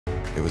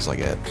It was like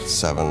at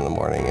 7 in the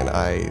morning, and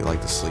I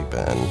like to sleep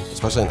in,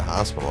 especially in the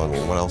hospital. I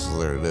mean, what else is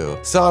there to do?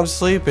 So I'm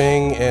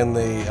sleeping, and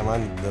I'm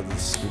on the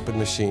stupid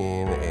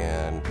machine,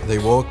 and they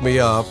woke me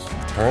up,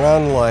 turn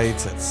on the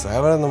lights at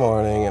 7 in the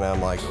morning, and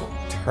I'm like,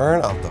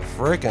 turn up the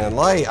freaking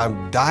light.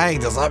 I'm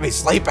dying. Just let me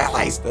sleep at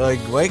least. They're like,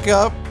 wake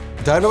up.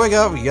 Time to wake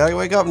up. You gotta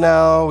wake up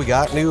now. We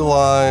got new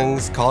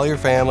lungs. Call your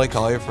family,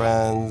 call your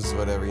friends,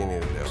 whatever you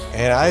need to do.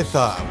 And I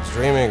thought I was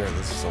dreaming, or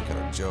this is some kind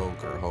of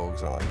joke or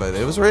hoax, but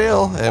it was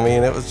real. I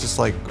mean, it was just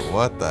like,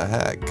 what the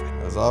heck?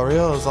 It was all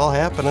real. It was all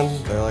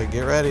happening. They're like,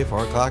 get ready,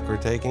 4 o'clock, we're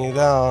taking you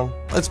down.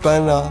 It's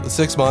been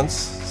 6 months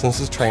since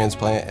this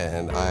transplant,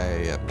 and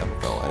I have never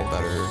felt any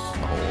better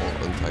my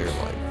whole entire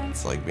life.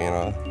 It's like being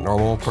a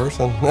normal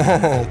person.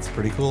 It's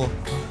pretty cool.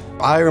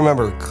 I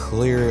remember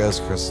clear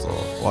as crystal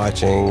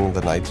watching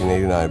the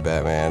 1989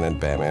 Batman and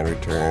Batman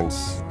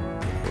Returns,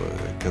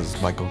 because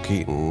Michael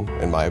Keaton,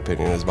 in my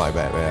opinion, is my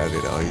Batman.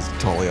 You know, he's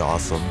totally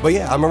awesome. But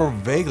yeah, I remember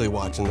vaguely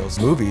watching those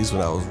movies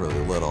when I was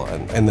really little,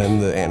 and then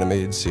the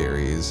animated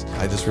series.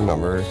 I just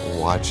remember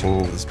watching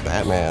this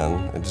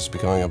Batman and just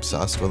becoming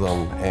obsessed with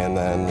him, and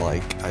then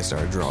like I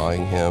started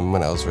drawing him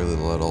when I was really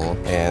little,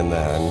 and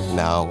then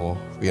now,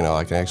 you know,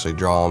 I can actually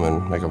draw him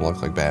and make him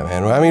look like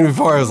Batman. I mean,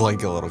 before I was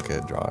like a little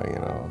kid drawing, you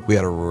know. We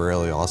had a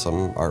really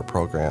awesome art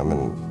program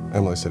in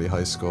Emily City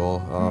High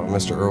School.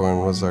 Mr.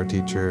 Irwin was our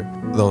teacher.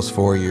 Those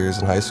 4 years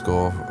in high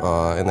school,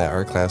 in that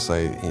art class,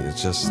 I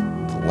just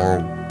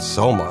learned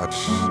so much.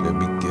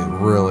 It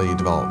really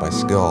developed my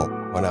skill.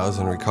 When I was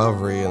in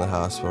recovery in the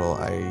hospital,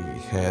 I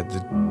had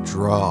to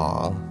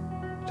draw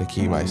to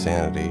keep my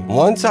sanity.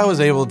 Once I was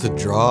able to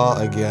draw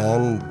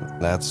again,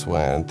 that's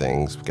when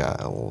things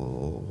got a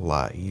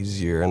lot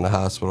easier in the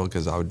hospital,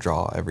 because I would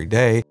draw every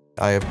day.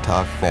 I have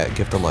taught at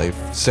Gift of Life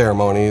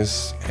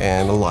ceremonies,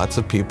 and lots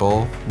of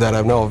people that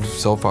I know of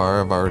so far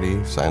have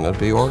already signed up to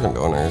be organ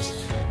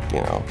donors.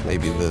 You know,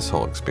 maybe this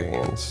whole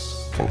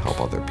experience can help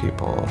other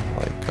people.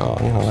 Like, oh,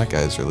 you know, that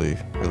guy's really,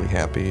 really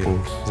happy,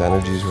 and his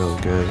energy's really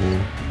good,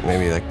 and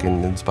maybe that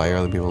can inspire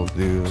other people to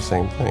do the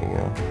same thing. You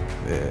know,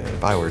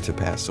 if I were to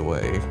pass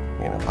away,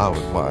 you know, I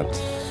would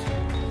want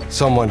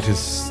someone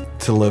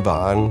to live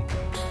on.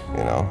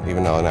 You know,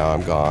 even though now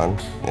I'm gone,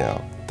 you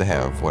know, to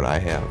have what I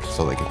have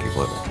so they can keep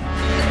living.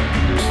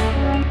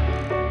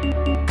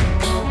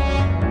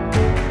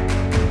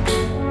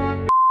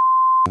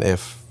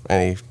 If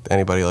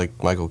anybody like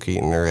Michael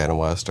Keaton or Adam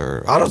West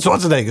or Arnold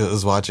Schwarzenegger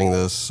is watching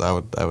this, I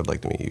would like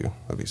to meet you.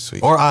 That'd be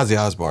sweet. Or Ozzy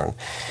Osbourne.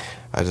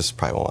 I just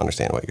probably won't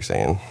understand what you're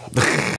saying.